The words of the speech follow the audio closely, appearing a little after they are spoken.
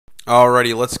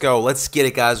Alrighty, let's go. Let's get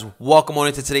it, guys. Welcome on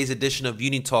into today's edition of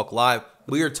Union Talk Live.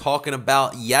 We are talking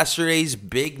about yesterday's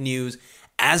big news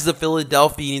as the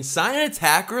Philadelphia Union signed an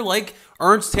attacker, like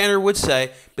Ernst Tanner would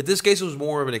say, but this case was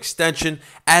more of an extension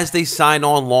as they signed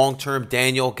on long-term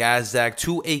Daniel Gazdag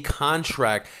to a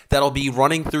contract that'll be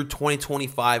running through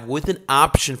 2025 with an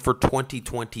option for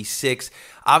 2026.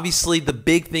 Obviously, the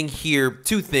big thing here,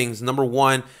 two things. Number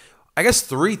one, I guess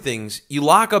three things. You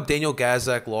lock up Daniel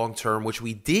Gazdag long-term, which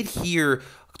we did hear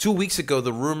 2 weeks ago,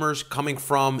 the rumors coming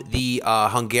from the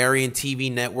Hungarian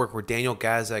TV network where Daniel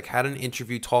Gazdag had an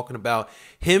interview talking about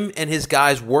him and his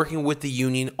guys working with the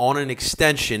Union on an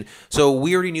extension. So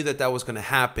we already knew that that was going to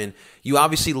happen. You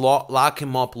obviously lock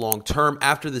him up long-term.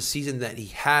 After the season that he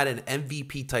had, an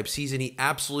MVP-type season, he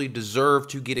absolutely deserved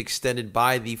to get extended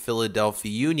by the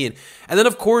Philadelphia Union. And then,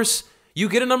 of course, you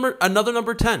get another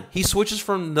number 10. He switches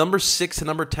from number 6 to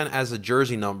number 10 as a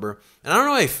jersey number. And I don't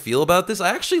know how I feel about this.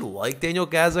 I actually like Daniel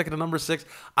Gazdag at the number 6.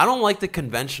 I don't like the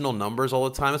conventional numbers all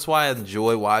the time. That's why I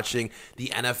enjoy watching the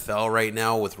NFL right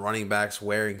now with running backs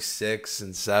wearing 6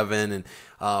 and 7. And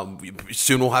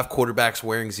soon we'll have quarterbacks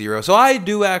wearing 0. So I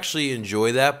do actually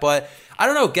enjoy that. But I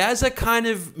don't know. Gazdag kind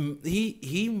of,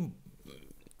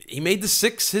 he made the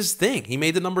 6 his thing. He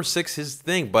made the number 6 his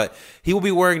thing, but he will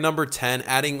be wearing number 10,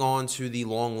 adding on to the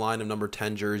long line of number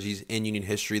 10 jerseys in Union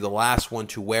history. The last one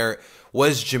to wear it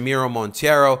was Jamiro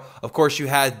Monteiro. Of course, you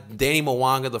had Danny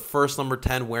Mwanga, the first number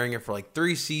 10, wearing it for like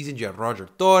 3 seasons. You had Roger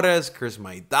Torres, Chris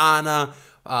Maidana,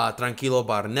 Tranquilo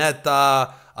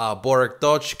Barnetta, Borek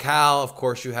Dochkal. Of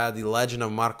course, you had the legend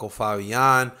of Marco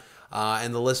Fabian,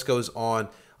 and the list goes on.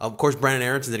 Of course, Brandon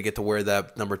Aronson didn't get to wear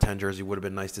that number 10 jersey. Would have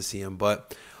been nice to see him,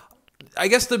 but I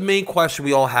guess the main question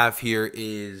we all have here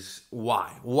is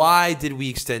why? Why did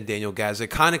we extend Daniel Gazdag? It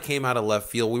kind of came out of left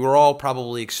field. We were all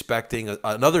probably expecting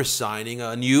another signing,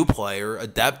 a new player, a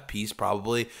depth piece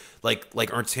probably, like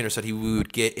Ernst Tanner said we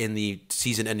would get in the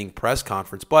season-ending press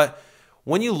conference. But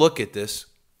when you look at this,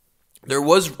 there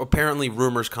was apparently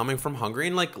rumors coming from Hungary.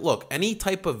 And look, any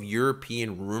type of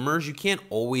European rumors, you can't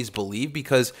always believe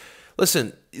because,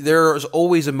 listen, there is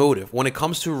always a motive. When it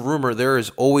comes to a rumor, there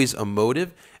is always a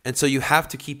motive. And so you have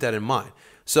to keep that in mind.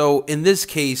 So in this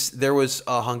case, there was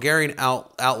Hungarian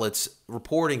outlets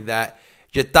reporting that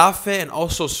Getafe and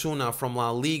Osasuna from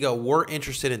La Liga were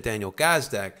interested in Daniel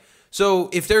Gazdag. So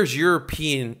if there's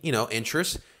European,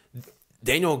 interest,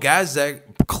 Daniel Gazdag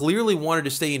clearly wanted to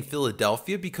stay in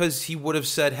Philadelphia because he would have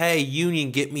said, hey,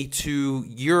 Union, get me to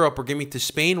Europe or get me to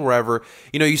Spain, wherever.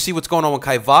 You see what's going on with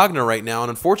Kai Wagner right now. And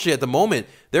unfortunately, at the moment,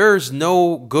 there's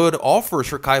no good offers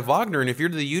for Kai Wagner. And if you're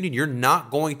the Union, you're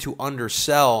not going to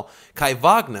undersell Kai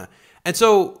Wagner. And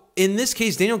so in this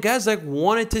case, Daniel Gazdag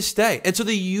wanted to stay. And so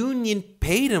the Union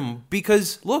paid him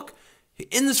because, look,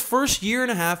 in this first year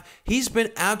and a half, he's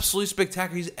been absolutely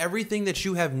spectacular. He's everything that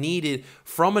you have needed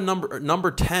from a number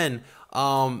 10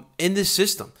 in this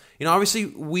system. Obviously,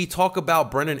 we talk about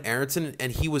Brenden Aaronson,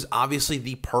 and he was obviously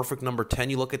the perfect number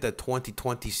 10. You look at that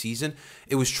 2020 season,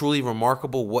 it was truly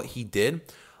remarkable what he did.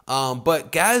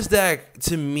 But Gazdag,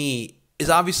 to me, is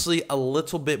obviously a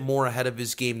little bit more ahead of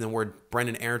his game than where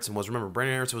Brenden Aaronson was. Remember,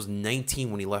 Brenden Aaronson was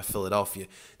 19 when he left Philadelphia.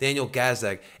 Daniel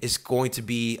Gazdag is going to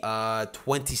be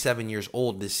 27 years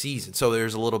old this season, so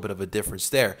there's a little bit of a difference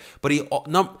there. But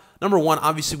number one,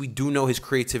 obviously, we do know his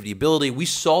creativity ability. We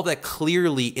saw that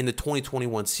clearly in the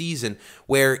 2021 season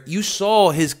where you saw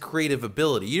his creative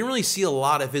ability. You didn't really see a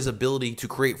lot of his ability to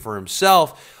create for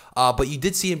himself, but you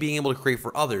did see him being able to create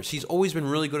for others. He's always been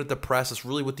really good at the press. That's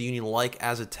really what the Union like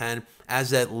as a 10, as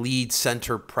that lead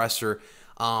center presser.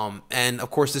 And, of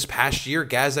course, this past year,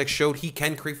 Gazdag showed he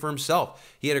can create for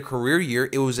himself. He had a career year.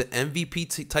 It was an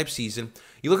MVP-type season.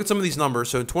 You look at some of these numbers.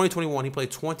 So in 2021, he played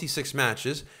 26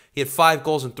 matches. He had 5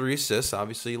 goals and 3 assists.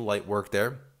 Obviously, light work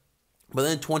there. But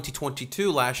then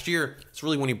 2022, last year, it's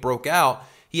really when he broke out.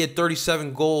 He had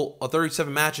 37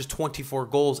 matches, 24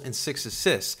 goals, and 6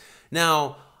 assists.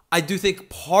 Now, I do think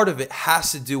part of it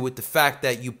has to do with the fact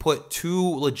that you put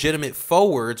 2 legitimate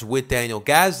forwards with Daniel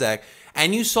Gazdag,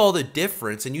 and you saw the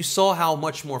difference, and you saw how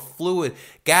much more fluid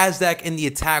Gazdag in the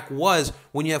attack was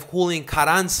when you have Julian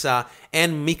Carranza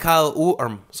and Michael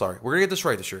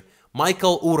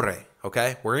Urre,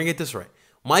 okay? We're going to get this right.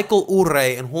 Michael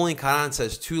Urre and Julian Carranza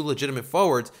as 2 legitimate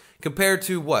forwards compared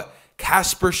to what?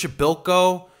 Kasper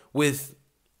Shabilko with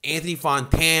Anthony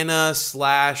Fontana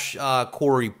 /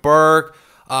 Corey Burke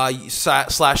 /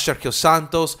 Sergio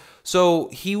Santos. So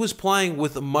he was playing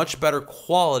with a much better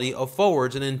quality of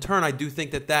forwards, and in turn, I do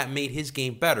think that made his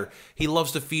game better. He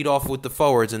loves to feed off with the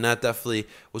forwards, and that definitely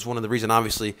was one of the reasons.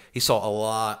 Obviously, he saw a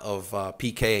lot of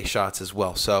PK shots as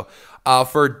well. So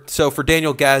for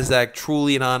Daniel Gazdag,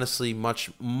 truly and honestly, much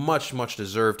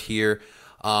deserved here.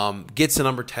 Gets a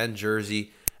number 10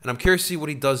 jersey, and I'm curious to see what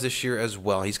he does this year as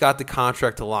well. He's got the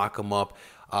contract to lock him up,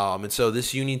 and so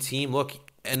this Union team, look,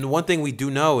 and one thing we do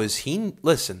know is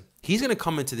he's going to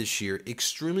come into this year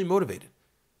extremely motivated.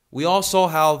 We all saw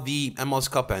how the MLS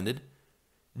Cup ended.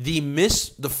 The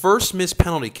first missed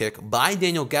penalty kick by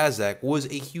Daniel Gazdag was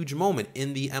a huge moment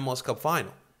in the MLS Cup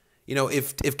final. You know,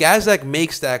 if Gazdag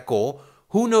makes that goal,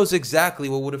 who knows exactly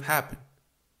what would have happened?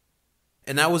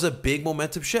 And that was a big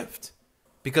momentum shift.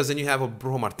 Because then you have a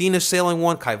Brujo Martinez sailing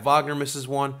one, Kai Wagner misses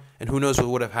one, and who knows what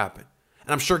would have happened.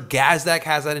 And I'm sure Gazdag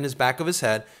has that in his back of his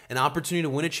head. An opportunity to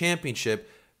win a championship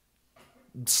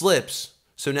slips.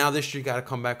 So now this year you got to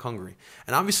come back hungry.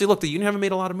 And obviously, look, the Union haven't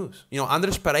made a lot of moves. You know,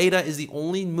 Andres Pereira is the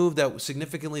only move that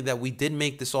significantly that we did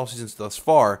make this offseason thus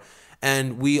far.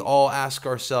 And we all ask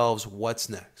ourselves, what's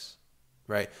next?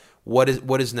 Right? What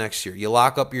is next year? You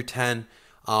lock up your 10.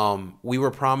 We were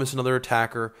promised another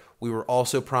attacker. We were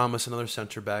also promised another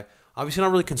center back. Obviously, not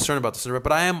really concerned about the center back,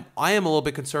 but I am a little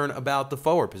bit concerned about the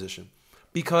forward position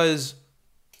because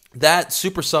that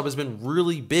super sub has been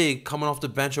really big coming off the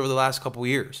bench over the last couple of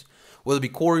years. Whether it be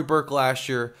Corey Burke last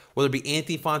year, whether it be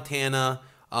Anthony Fontana,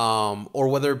 or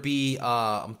whether it be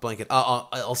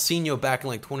Alcino back in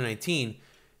like 2019,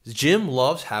 Jim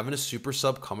loves having a super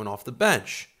sub coming off the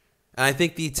bench, and I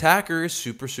think the attacker is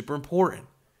super important.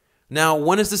 Now,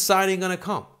 when is the signing going to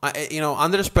come?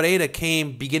 Andres Pereira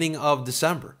came beginning of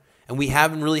December, and we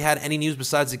haven't really had any news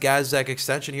besides the Gazdag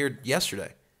extension here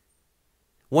yesterday.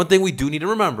 One thing we do need to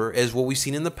remember is what we've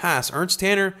seen in the past. Ernst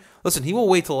Tanner, listen, he will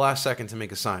wait till the last second to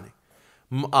make a signing.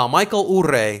 Michael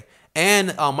Urre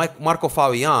and Marco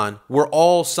Fabian were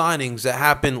all signings that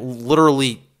happened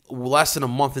literally less than a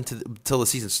month until the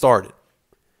season started.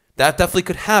 That definitely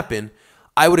could happen.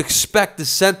 I would expect the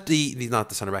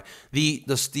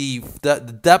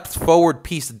depth forward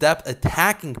piece, the depth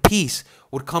attacking piece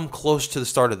would come close to the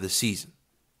start of the season.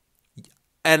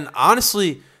 And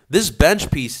honestly, this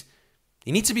bench piece,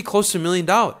 you need to be close to $1 million.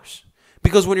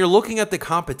 Because when you're looking at the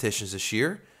competitions this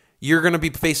year, you're going to be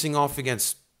facing off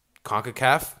against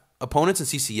CONCACAF opponents in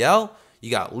CCL.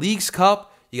 You got Leagues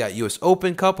Cup. You got US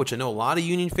Open Cup, which I know a lot of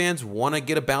Union fans want to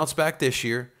get a bounce back this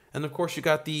year. And, of course, you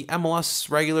got the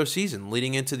MLS regular season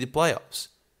leading into the playoffs.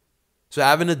 So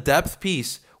having a depth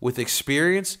piece with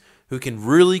experience who can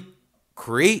really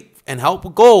create and help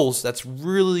with goals, that's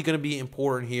really going to be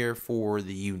important here for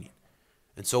the Union.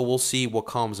 And so we'll see what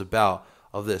comes about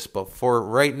of this. But for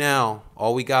right now,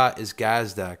 all we got is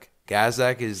Gazdag.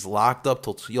 Gazdag is locked up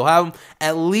till you'll have him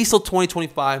at least till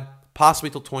 2025, possibly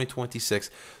till 2026.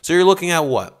 So you're looking at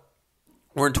what?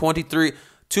 We're in 23.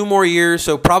 2 more years,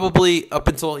 so probably up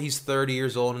until he's 30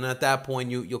 years old, and at that point,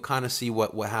 you'll kind of see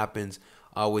what happens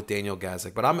with Daniel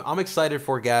Gazdag. But I'm excited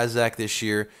for Gazdag this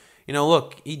year. You know,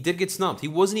 look, he did get snubbed. He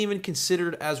wasn't even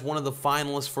considered as one of the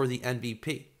finalists for the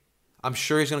MVP. I'm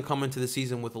sure he's going to come into the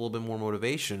season with a little bit more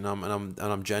motivation, and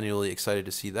I'm genuinely excited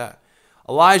to see that.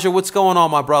 Elijah, what's going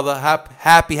on, my brother?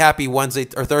 Happy Wednesday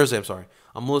or Thursday. I'm sorry,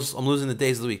 I'm losing the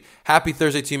days of the week. Happy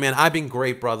Thursday to you, man. I've been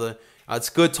great, brother. It's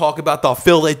good talking about the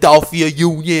Philadelphia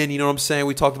Union. You know what I'm saying?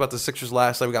 We talked about the Sixers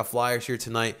last night. We got Flyers here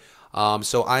tonight.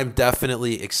 So I'm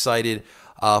definitely excited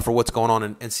for what's going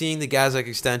on. And seeing the Gazdag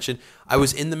extension, I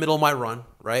was in the middle of my run,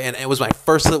 right? And it was my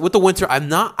first with the winter.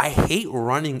 I hate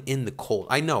running in the cold.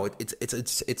 I know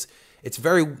it's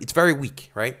very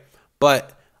weak, right?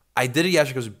 But I did it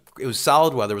yesterday because it was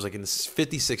solid weather. It was like in the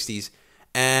 50s, 60s.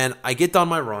 And I get done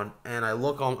my run, and I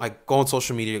go on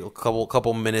social media a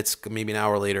couple minutes, maybe an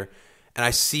hour later, and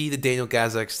I see the Daniel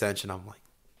Gazdag extension. I'm like,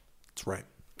 it's right.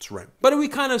 But we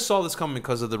kind of saw this coming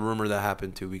because of the rumor that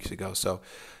happened 2 weeks ago. So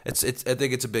I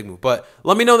think it's a big move. But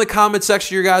let me know in the comment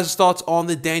section your guys' thoughts on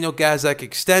the Daniel Gazdag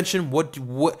extension. What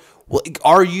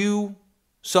are you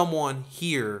someone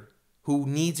here who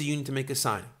needs a Union to make a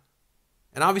signing?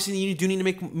 And obviously, the Union do need to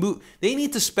make move. They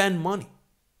need to spend money.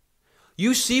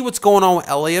 You see what's going on with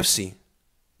LAFC.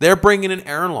 They're bringing in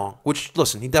Aaron Long, which,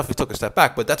 listen, he definitely took a step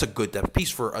back, but that's a good depth piece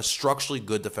for a structurally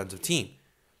good defensive team.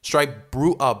 Strike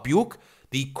Buick,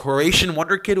 the Croatian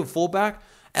wonder kid with fullback.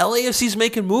 LAFC's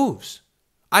making moves.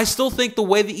 I still think the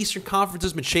way the Eastern Conference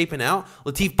has been shaping out,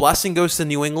 Latif Blessing goes to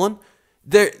New England.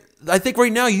 I think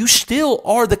right now you still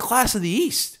are the class of the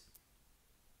East.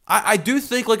 I do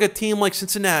think like a team like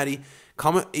Cincinnati,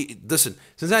 listen,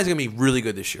 Cincinnati's going to be really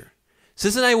good this year.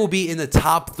 Cincinnati will be in the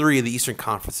top 3 of the Eastern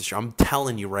Conference this year. I'm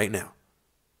telling you right now.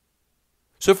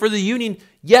 So for the Union,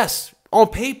 yes, on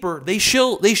paper, they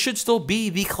should still be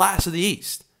the class of the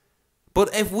East.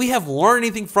 But if we have learned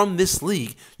anything from this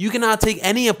league, you cannot take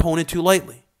any opponent too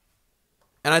lightly.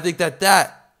 And I think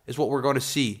that is what we're going to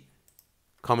see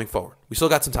coming forward. We still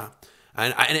got some time.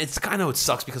 And it's I know it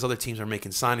sucks because other teams are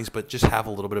making signings, but just have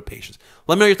a little bit of patience.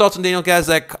 Let me know your thoughts on Daniel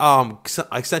Gazdag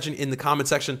extension in the comment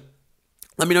section.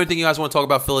 Let me know anything you guys want to talk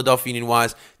about Philadelphia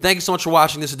Union-wise. Thank you so much for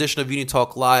watching this edition of Union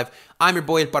Talk Live. I'm your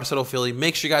boy, Parcero Philly.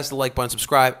 Make sure you guys hit the like button,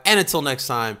 subscribe. And until next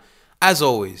time, as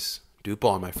always, Duke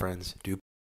ball, my friends. Duke ball.